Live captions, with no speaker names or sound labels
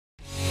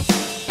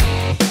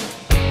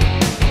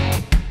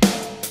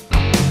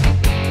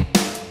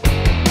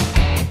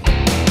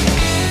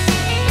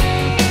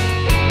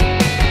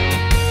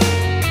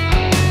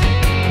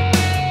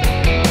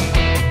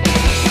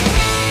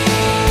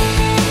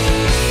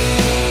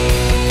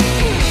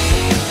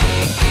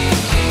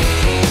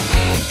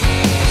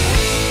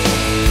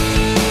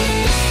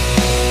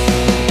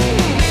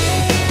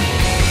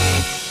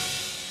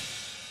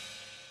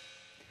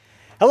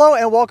Hello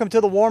and welcome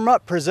to the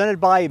warm-up presented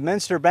by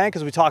Minster Bank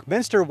as we talk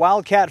Minster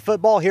Wildcat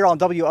football here on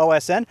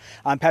WOSN.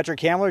 I'm Patrick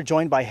Hamler,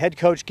 joined by head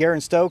coach Garen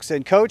Stokes.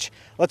 And coach,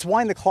 let's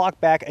wind the clock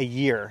back a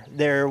year.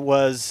 There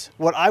was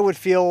what I would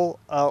feel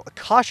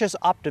cautious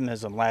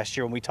optimism last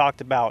year when we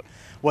talked about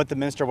what the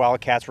Minster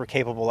Wildcats were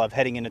capable of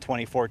heading into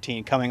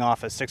 2014, coming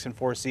off a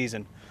 6-4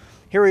 season.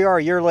 Here we are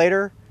a year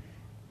later.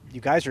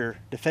 You guys are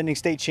defending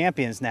state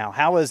champions now.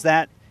 How has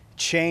that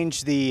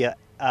changed the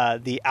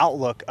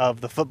outlook of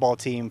the football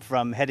team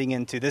from heading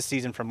into this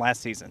season from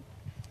last season?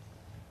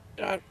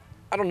 I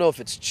don't know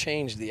if it's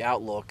changed the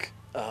outlook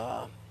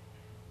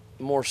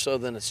more so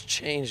than it's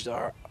changed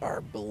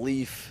our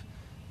belief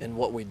in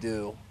what we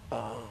do.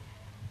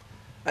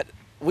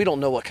 We don't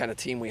know what kind of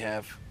team we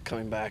have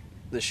coming back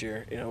this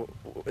year. You know,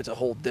 it's a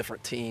whole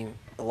different team.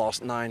 I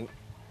lost 9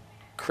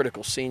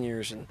 critical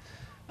seniors, and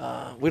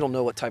we don't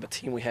know what type of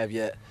team we have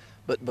yet.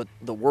 But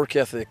the work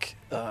ethic,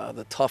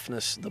 the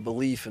toughness, the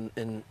belief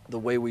in the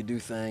way we do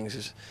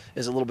things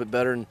is a little bit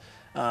better.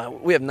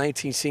 And we have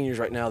 19 seniors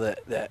right now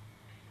that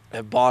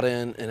have bought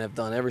in and have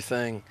done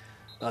everything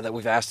that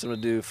we've asked them to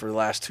do for the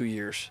last 2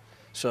 years.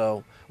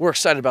 So we're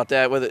excited about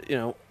that.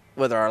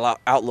 Whether our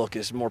outlook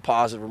is more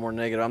positive or more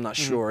negative, I'm not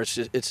sure. It's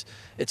just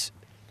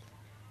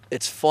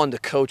it's fun to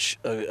coach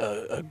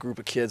a group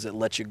of kids that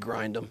let you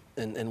grind them,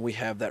 and we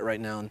have that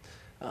right now.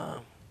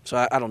 And,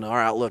 so I don't know.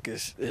 Our outlook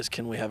is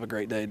can we have a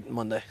great day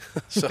Monday?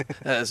 So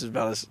that's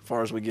about as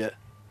far as we get.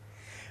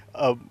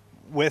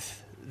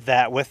 With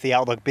the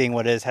outlook being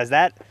what it is, has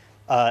that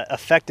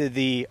affected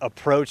the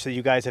approach that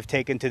you guys have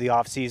taken to the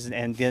off season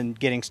and then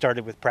getting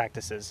started with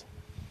practices?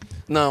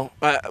 No,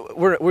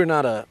 we're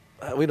not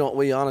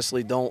we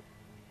honestly don't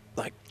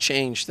like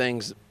change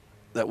things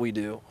that we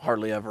do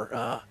hardly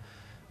ever.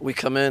 We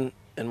come in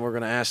and we're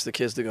going to ask the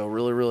kids to go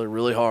really, really,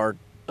 really hard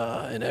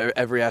in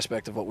every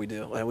aspect of what we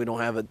do. And we don't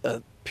have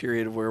a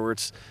period where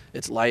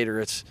it's light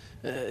or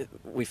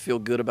we feel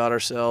good about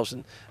ourselves.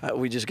 And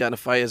we just got in a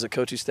fight as a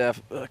coaching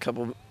staff a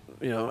couple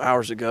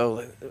hours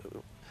ago.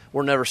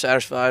 We're never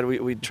satisfied.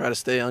 We try to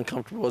stay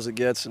uncomfortable as it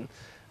gets and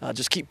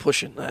just keep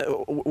pushing.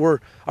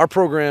 Our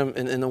program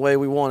and the way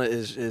we want it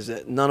is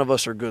that none of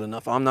us are good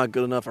enough. I'm not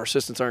good enough. Our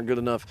assistants aren't good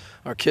enough.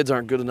 Our kids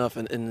aren't good enough.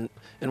 And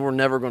we're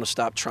never going to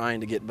stop trying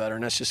to get better.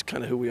 And that's just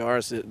kind of who we are.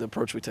 It's the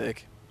approach we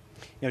take.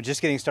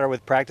 Just getting started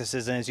with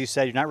practices, and as you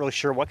said, you're not really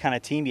sure what kind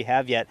of team you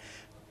have yet.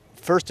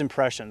 First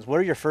impressions. What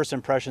are your first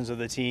impressions of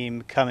the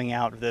team coming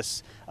out of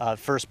this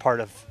first part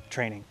of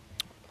training?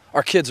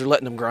 Our kids are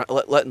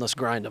letting us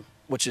grind them,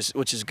 which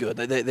is good.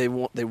 They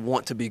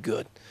want to be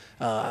good.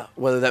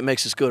 Whether that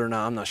makes us good or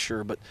not, I'm not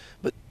sure. But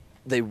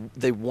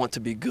they want to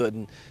be good,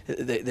 and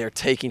they're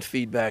taking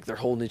feedback. They're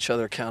holding each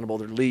other accountable.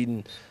 They're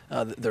leading.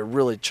 They're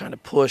really trying to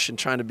push and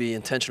trying to be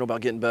intentional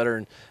about getting better,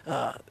 and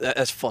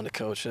that's fun to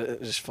coach.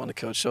 It's just fun to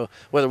coach. So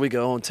whether we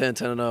go 10,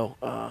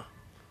 10-0,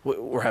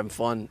 we're having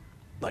fun,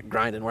 like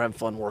grinding. We're having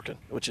fun working,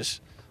 which is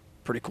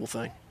a pretty cool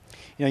thing.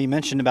 You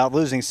mentioned about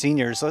losing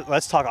seniors.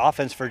 Let's talk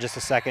offense for just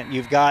a second.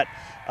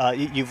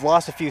 You've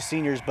lost a few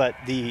seniors, but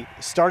the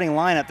starting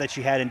lineup that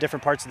you had in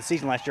different parts of the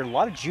season last year, a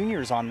lot of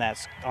juniors on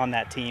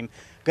that team.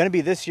 Going to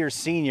be this year's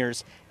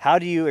seniors. How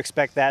do you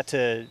expect that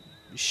to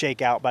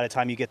shake out by the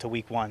time you get to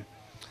week 1?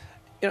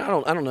 I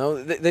don't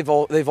know. They've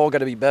all got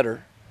to be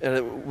better.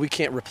 We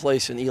can't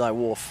replace an Eli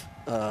Wolf.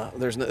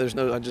 There's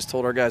no. I just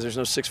told our guys there's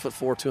no 6'4",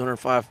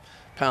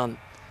 205-pound,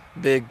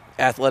 big,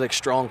 athletic,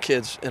 strong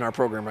kids in our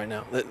program right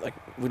now.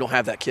 We don't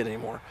have that kid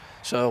anymore.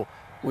 So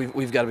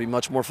we've got to be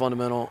much more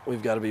fundamental.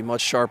 We've got to be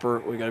much sharper.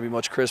 We've got to be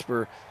much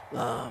crisper,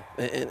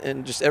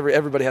 and just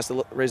everybody has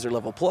to raise their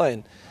level of play.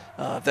 And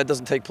if that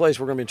doesn't take place,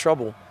 we're going to be in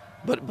trouble.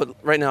 But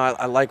right now,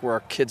 I like where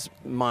our kids'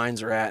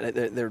 minds are at.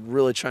 They're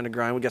really trying to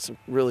grind. We got some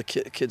really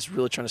kids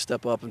really trying to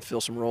step up and fill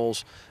some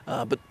roles.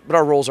 But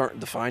our roles aren't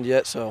defined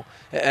yet. So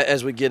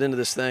as we get into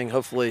this thing,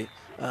 hopefully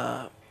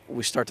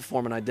we start to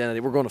form an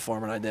identity. We're going to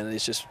form an identity.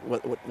 It's just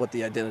what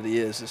the identity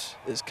is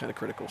kind of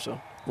critical.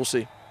 So we'll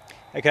see.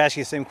 I could ask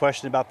you the same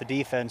question about the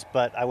defense,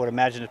 but I would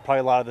imagine it's probably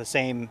a lot of the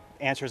same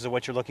answers of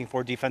what you're looking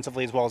for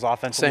defensively as well as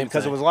offensively,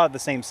 because it was a lot of the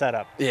same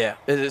setup. Yeah,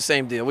 it's the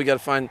same deal. We got to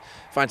find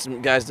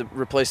some guys to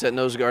replace that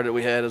nose guard that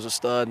we had as a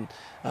stud.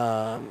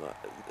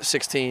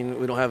 16,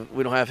 we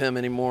don't have him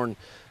anymore. And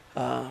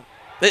I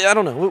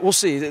don't know. We'll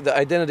see. The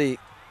identity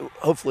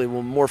hopefully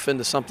will morph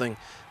into something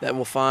that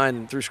we'll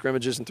find through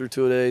scrimmages and through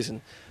two-a-days.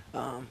 And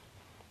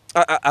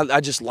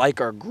I just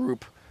like our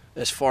group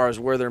as far as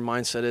where their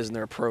mindset is and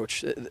their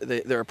approach.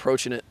 They're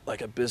approaching it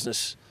like a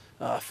business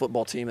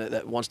football team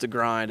that wants to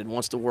grind and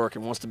wants to work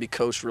and wants to be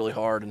coached really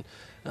hard. And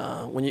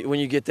when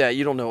you get that,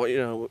 you don't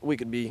know. We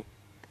could be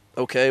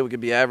okay, we could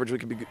be average, we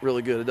could be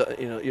really good.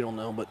 You don't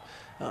know. But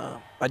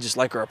I just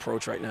like our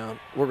approach right now.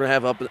 We're going to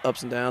have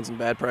ups and downs and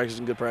bad practices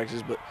and good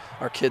practices, but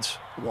our kids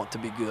want to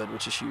be good,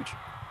 which is huge.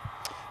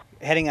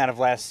 Heading out of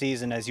last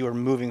season, as you were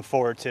moving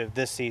forward to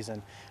this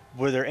season,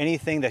 were there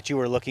anything that you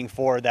were looking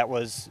for that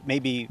was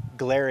maybe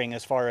glaring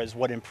as far as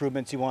what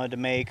improvements you wanted to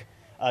make,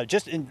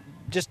 just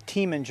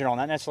team in general,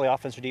 not necessarily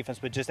offense or defense,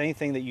 but just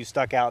anything that you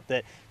stuck out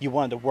that you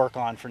wanted to work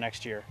on for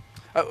next year?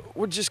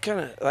 We're just kind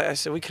of, like I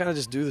said, we kind of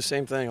just do the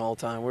same thing all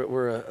the time.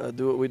 We're a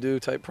do what we do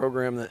type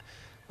program that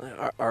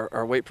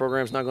our weight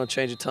program is not going to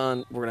change a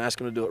ton. We're going to ask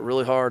them to do it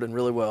really hard and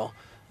really well.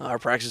 Our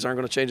practices aren't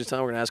going to change a ton.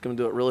 We're going to ask them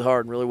to do it really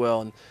hard and really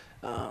well.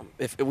 And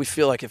if we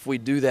feel like if we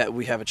do that,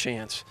 we have a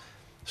chance.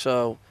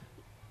 So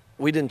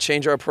we didn't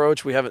change our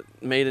approach. We haven't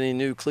made any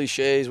new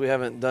cliches. We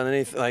haven't done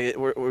anything. Like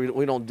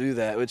we don't do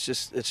that. It's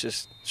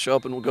just show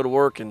up and we'll go to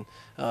work. And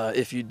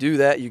if you do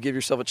that, you give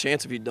yourself a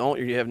chance. If you don't,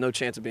 you have no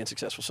chance of being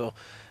successful. So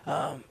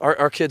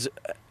our kids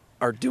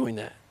are doing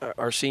that.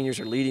 Our seniors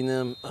are leading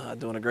them,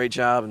 doing a great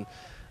job. And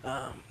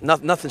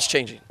nothing's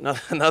changing.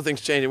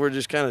 Nothing's changing. We're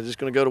just kind of just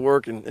going to go to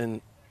work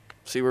and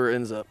see where it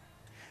ends up.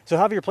 So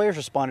how have your players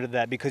responded to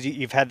that? Because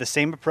you've had the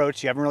same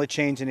approach. You haven't really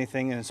changed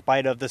anything in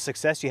spite of the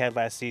success you had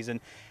last season.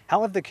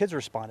 How have the kids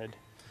responded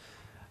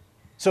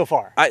so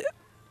far?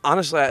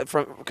 Honestly,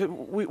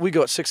 we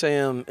go at 6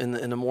 a.m.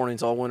 in the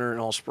mornings all winter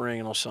and all spring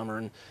and all summer.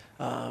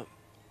 And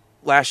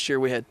last year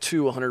we had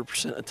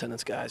 100%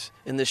 attendance guys.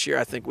 And this year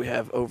I think we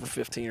have over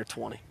 15 or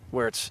 20,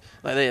 where it's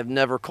like they have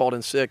never called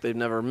in sick. They've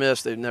never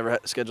missed. They've never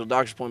had scheduled a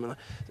doctor's appointment.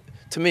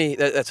 To me,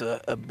 that's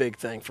a big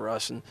thing for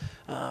us. And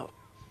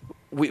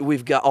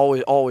we've got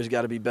always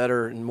got to be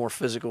better and more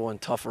physical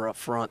and tougher up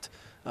front,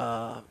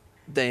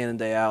 day in and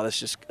day out. That's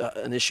just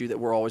an issue that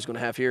we're always going to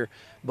have here.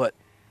 But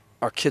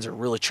our kids are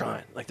really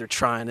trying. Like they're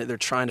trying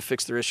to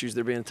fix their issues.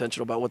 They're being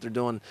intentional about what they're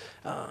doing.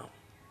 I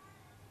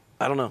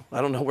don't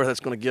know where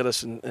that's going to get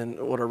us and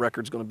what our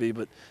record's going to be,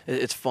 but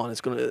it's fun.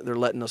 They're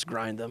letting us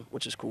grind them,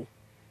 which is cool.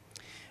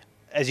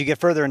 As you get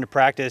further into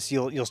practice,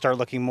 you'll start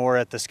looking more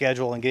at the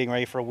schedule and getting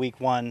ready for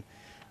week 1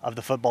 of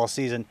the football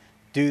season.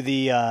 Do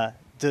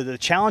the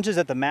challenges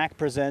that the MAC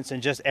presents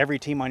and just every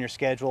team on your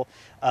schedule,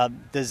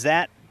 does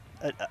that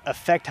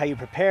affect how you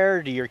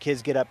prepare? Do your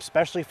kids get up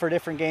especially for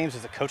different games?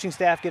 Does the coaching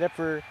staff get up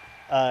for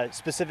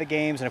specific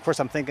games? And of course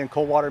I'm thinking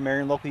Coldwater,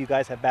 Marion Local, you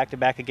guys have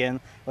back-to-back again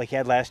like you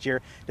had last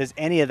year. Does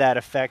any of that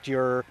affect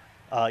your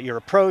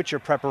approach, your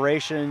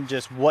preparation,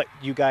 just what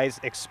you guys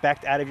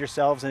expect out of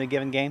yourselves in a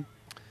given game?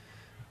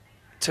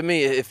 To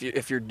me,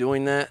 if you're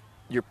doing that,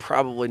 you're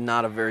probably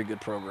not a very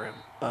good program.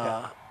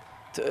 Okay.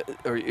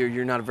 Or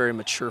you're not a very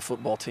mature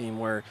football team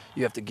where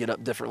you have to get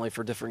up differently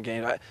for different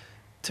games.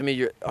 To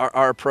me,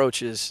 our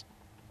approach is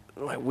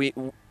like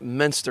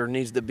Minster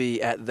needs to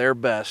be at their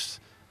best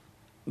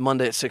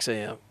Monday at 6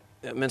 a.m.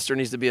 Minster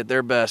needs to be at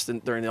their best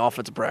during the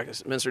offensive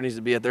practice. Minster needs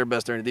to be at their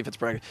best during the defensive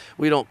practice.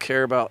 We don't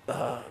care about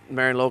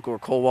Marion Local or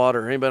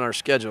Coldwater or anybody on our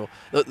schedule.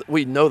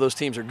 We know those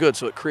teams are good,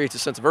 so it creates a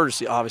sense of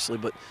urgency, obviously,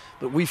 but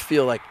we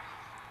feel like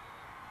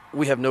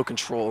we have no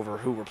control over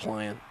who we're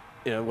playing.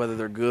 You know, whether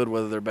they're good,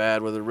 whether they're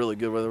bad, whether they're really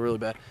good, whether they're really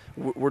bad.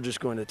 We're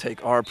just going to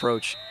take our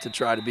approach to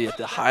try to be at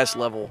the highest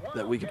level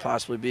that we could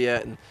possibly be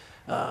at, and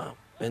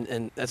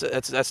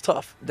that's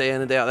tough. Day in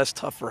and day out, that's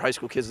tough for high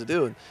school kids to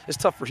do, and it's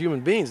tough for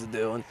human beings to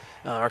do, and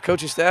our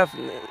coaching staff,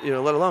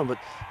 let alone. But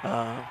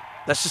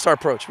that's just our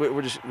approach.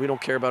 We don't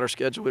care about our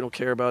schedule. We don't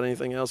care about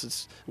anything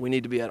else. We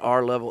need to be at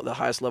our level, the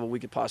highest level we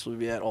could possibly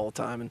be at all the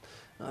time, and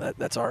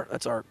that's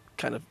our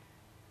kind of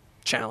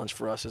challenge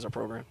for us as our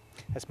program.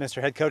 That's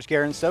Mr. Head Coach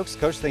Garen Stokes.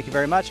 Coach, thank you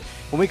very much.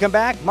 When we come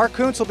back, Mark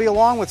Kuntz will be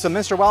along with some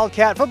Minster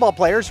Wildcat football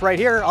players right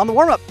here on the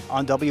warm-up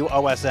on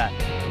WOSN.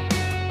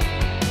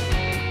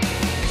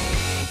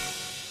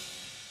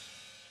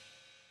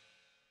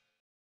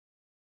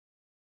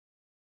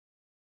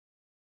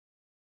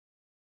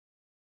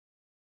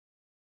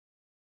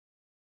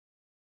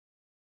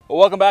 Well,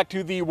 welcome back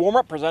to the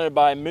warm-up presented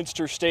by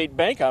Minster State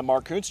Bank. I'm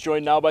Mark Kuntz,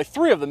 joined now by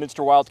 3 of the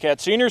Minster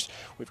Wildcat seniors.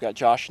 We've got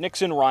Josh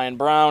Nixon, Ryan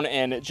Brown,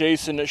 and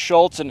Jason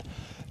Schultz. And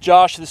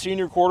Josh, the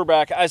senior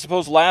quarterback, I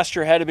suppose last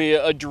year had to be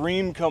a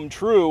dream come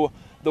true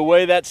the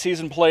way that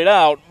season played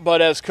out.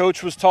 But as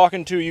Coach was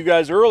talking to you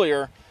guys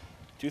earlier,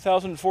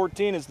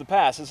 2014 is the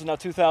past. This is now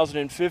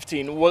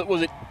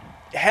 2015.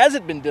 Has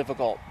it been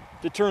difficult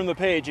to turn the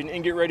page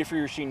and get ready for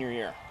your senior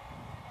year?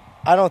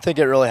 I don't think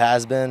it really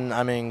has been.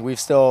 I mean, we've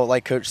still,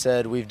 like Coach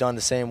said, we've done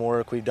the same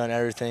work. We've done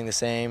everything the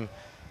same.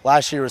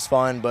 Last year was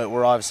fun, but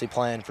we're obviously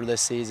playing for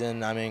this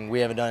season. I mean,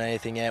 we haven't done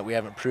anything yet. We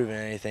haven't proven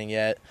anything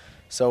yet.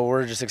 So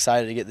we're just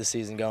excited to get the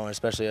season going,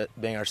 especially it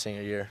being our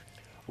senior year.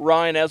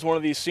 Ryan, as one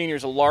of these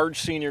seniors, a large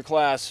senior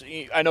class,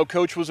 I know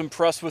Coach was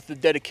impressed with the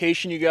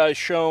dedication you guys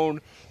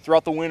shown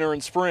throughout the winter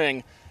and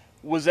spring.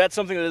 Was that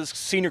something that this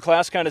senior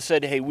class kind of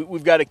said, hey,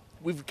 we've got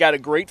a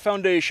great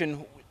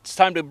foundation. It's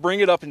time to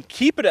bring it up and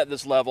keep it at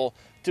this level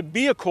to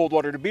be a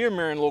Coldwater, to be a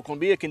Marion Local, and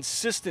be a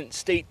consistent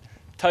state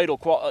title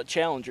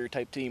challenger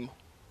type team?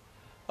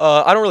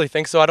 I don't really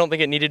think so. I don't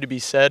think it needed to be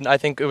said. I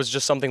think it was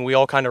just something we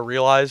all kind of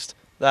realized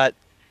that,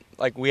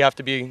 like, we have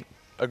to be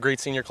a great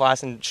senior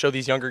class and show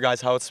these younger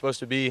guys how it's supposed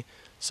to be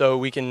so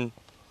we can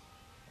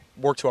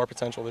work to our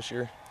potential this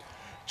year.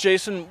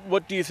 Jason,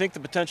 what do you think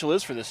the potential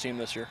is for this team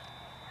this year?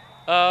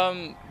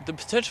 The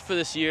potential for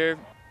this year,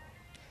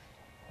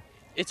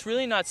 it's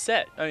really not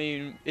set. I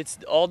mean,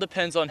 it all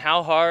depends on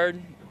how hard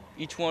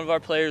each one of our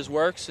players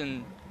works,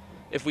 and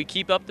if we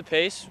keep up the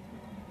pace,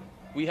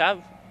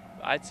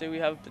 I'd say we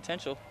have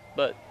potential.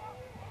 But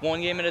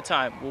one game at a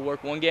time. We'll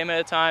work one game at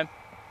a time,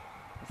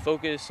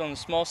 focus on the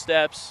small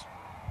steps.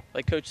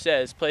 Like Coach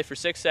says, play for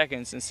 6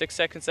 seconds and 6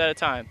 seconds at a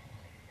time.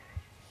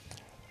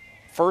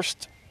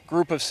 First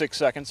group of 6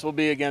 seconds will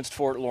be against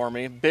Fort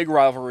Loramie. Big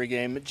rivalry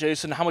game.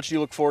 Jason, how much do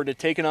you look forward to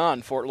taking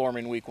on Fort Loramie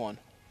in week 1?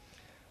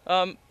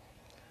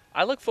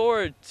 I look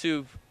forward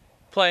to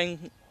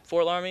playing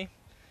Fort Loramie.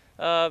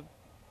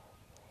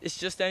 It's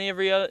just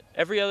every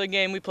other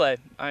game we play.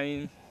 I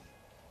mean,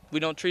 we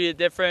don't treat it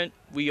different.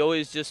 We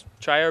always just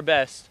try our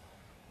best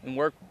and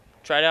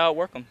try to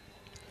outwork them.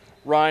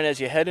 Ryan, as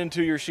you head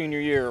into your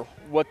senior year,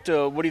 what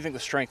do you think the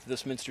strength of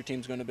this Minster team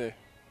is going to be?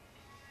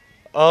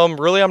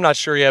 Really, I'm not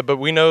sure yet, but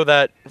we know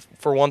that,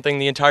 for one thing,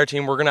 the entire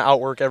team, we're going to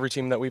outwork every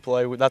team that we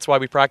play. That's why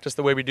we practice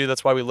the way we do.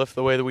 That's why we lift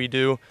the way that we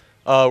do.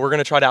 We're going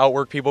to try to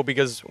outwork people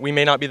because we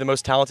may not be the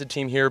most talented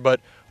team here, but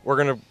we're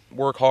going to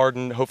work hard,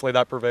 and hopefully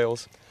that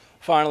prevails.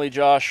 Finally,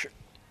 Josh,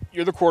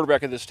 you're the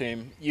quarterback of this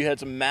team. You had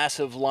some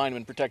massive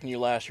linemen protecting you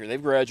last year.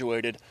 They've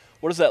graduated.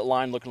 What is that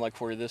line looking like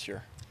for you this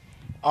year?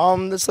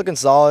 It's looking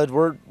solid.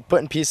 We're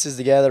putting pieces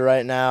together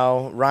right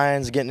now.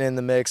 Ryan's getting in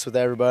the mix with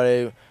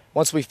everybody.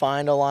 Once we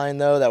find a line,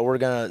 though, that we're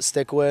going to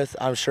stick with,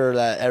 I'm sure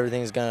that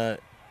everything's going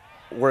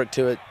to work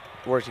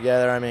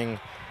together. I mean,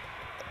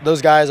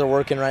 those guys are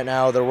working right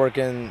now. They're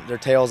working their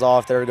tails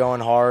off. They're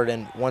going hard,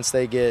 and once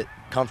they get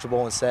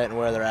comfortable and set and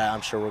where they're at,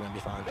 I'm sure we're going to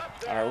be fine.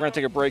 All right, we're going to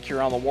take a break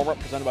here on the warm-up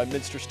presented by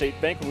Minster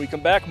State Bank. When we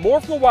come back, more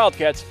from the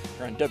Wildcats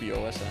here on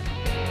WOSN.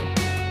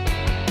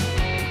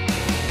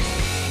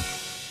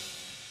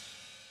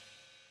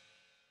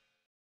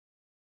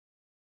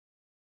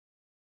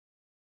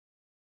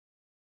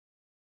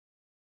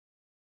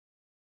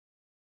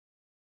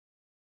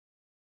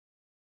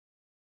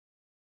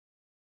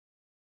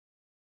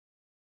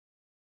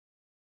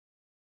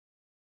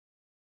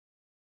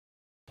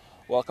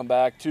 Welcome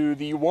back to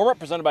the warm-up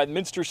presented by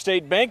Minster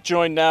State Bank,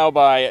 joined now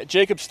by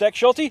Jacob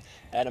Steckschulte,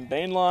 Adam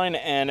Bainline,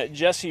 and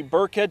Jesse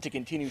Burkhead to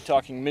continue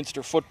talking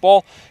Minster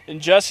football. And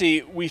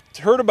Jesse, we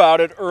heard about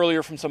it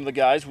earlier from some of the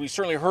guys. We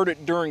certainly heard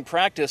it during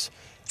practice.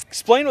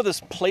 Explain what this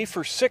play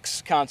for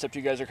 6 concept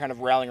you guys are kind of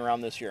rallying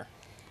around this year.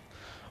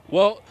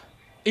 Well,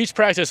 each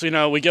practice,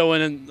 we go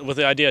in with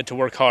the idea to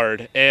work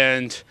hard,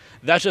 and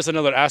that's just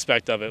another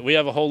aspect of it. We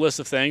have a whole list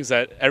of things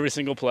that every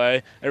single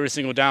play, every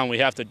single down we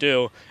have to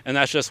do, and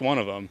that's just one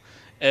of them.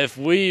 If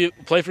we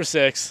play for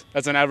 6,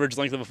 that's an average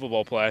length of a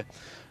football play.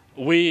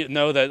 We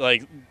know that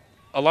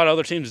a lot of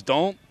other teams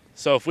don't,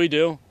 so if we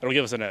do, it'll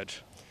give us an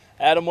edge.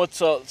 Adam, what's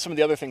some of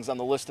the other things on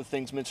the list of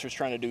things Minster's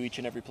trying to do each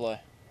and every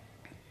play?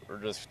 We're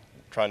just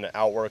trying to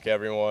outwork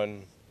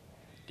everyone,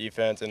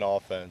 defense and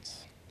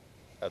offense.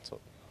 That's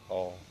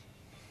all.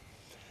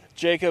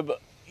 Jacob,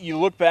 you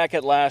look back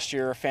at last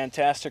year, a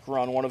fantastic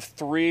run, one of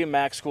 3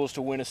 MAC schools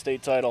to win a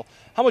state title.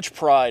 How much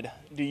pride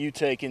do you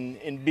take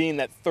in being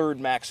that 3rd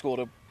MAC school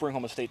to bring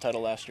home a state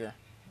title last year?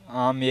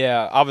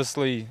 Yeah,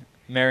 obviously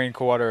Marion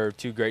Coldwater are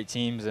 2 great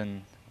teams,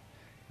 and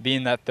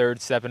being that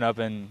 3rd, stepping up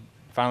and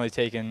finally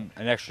taking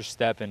an extra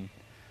step and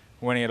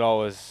winning it all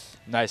was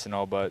nice and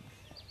all, but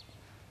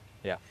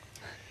yeah.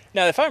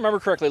 Now, if I remember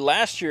correctly,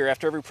 last year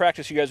after every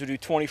practice you guys would do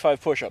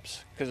 25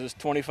 push-ups because it was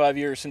 25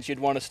 years since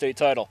you'd won a state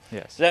title.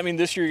 Yes. Does that mean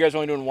this year you guys are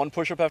only doing 1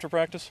 push-up after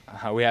practice?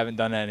 We haven't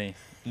done any.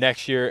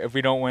 Next year, if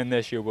we don't win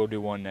this year, we'll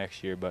do 1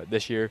 next year, but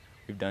this year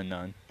we've done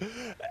none.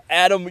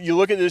 Adam, you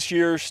look at this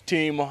year's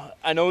team.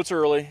 I know it's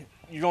early.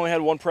 You've only had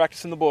 1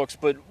 practice in the books,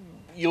 but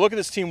you look at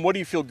this team, what do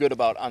you feel good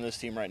about on this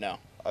team right now?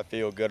 I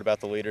feel good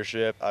about the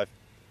leadership.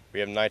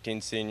 We have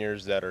 19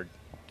 seniors that are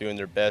doing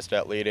their best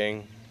at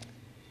leading,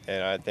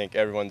 and I think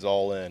everyone's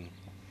all in.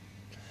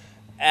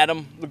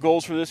 Adam, the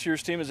goals for this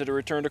year's team, is it a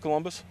return to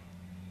Columbus?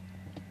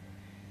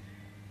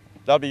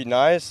 That'd be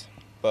nice,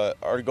 but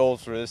our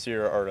goals for this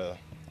year are to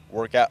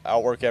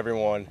outwork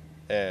everyone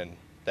and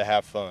to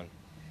have fun.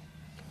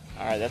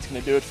 All right, that's going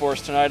to do it for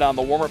us tonight on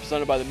the warm-up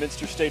presented by the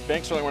Minster State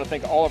Bank. So I want to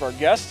thank all of our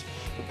guests.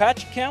 For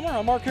Patrick Kamler,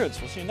 I'm Mark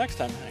Hoods. We'll see you next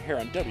time here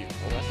on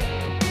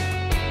WOSN.